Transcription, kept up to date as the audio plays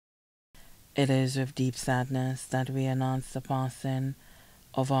It is with deep sadness that we announce the passing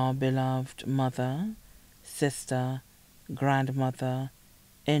of our beloved mother, sister, grandmother,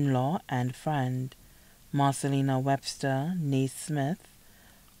 in-law, and friend, Marcellina Webster Nee Smith,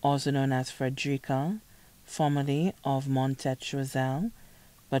 also known as Frederica, formerly of Montette-Choiseul,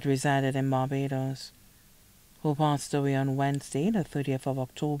 but resided in Barbados, who passed away on Wednesday, the 30th of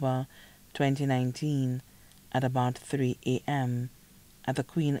October, 2019, at about 3 a.m. at the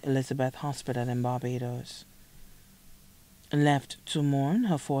Queen Elizabeth Hospital in Barbados. Left to mourn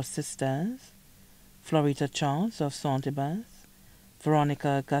her four sisters, Florita Charles of Santibus,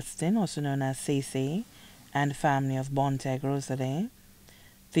 Veronica Augustine, also known as Cece, and family of Bonteg Rosalie,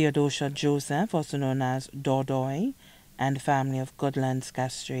 Theodosia Joseph, also known as Dordoy, and family of Goodlands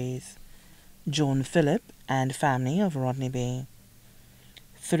Castries, Joan Phillip, and family of Rodney Bay.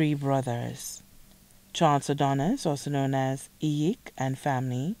 Three brothers, Charles Adonis, also known as Iyik, and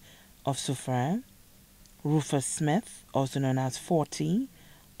family of Soufriere, Rufus Smith, also known as Forty,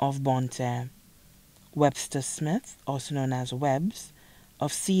 of Bonterre, Webster Smith, also known as Webbs,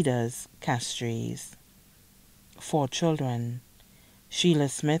 of Cedars, Castries. Four children, Sheila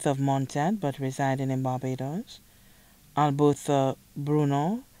Smith of Montette, but residing in Barbados, Albertha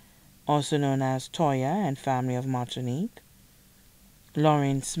Bruno, also known as Toya, and family of Martinique,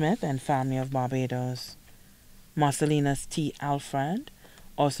 Lauren Smith and family of Barbados, Marcellina T. Alfred,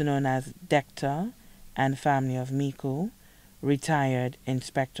 also known as Dector, and family of Miku, retired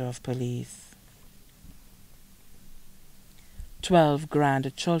Inspector of Police. 12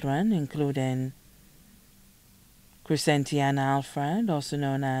 grandchildren, including Crescentiana Alfred, also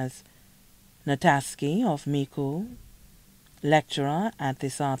known as Nataski of Miku, lecturer at the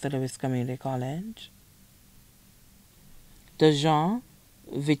South Louis Community College, Dejean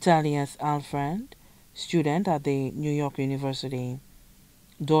Vitalius Alfred, student at the New York University,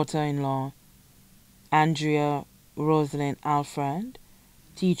 daughter-in-law Andrea Rosalind Alfred,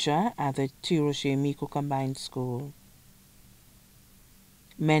 teacher at the Tiroche Miku Combined School.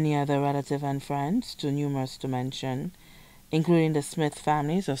 Many other relatives and friends, too numerous to mention, including the Smith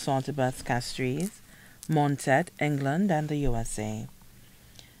families of Santibus Castries, Montette, England, and the USA.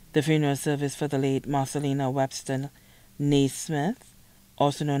 The funeral service for the late Marcellina Webster Nee Smith,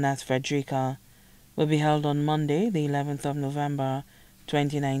 also known as Frederica, will be held on Monday, the 11th of November,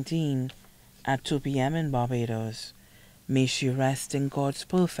 2019, at 2 p.m. in Barbados. May she rest in God's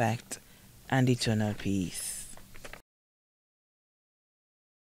perfect and eternal peace.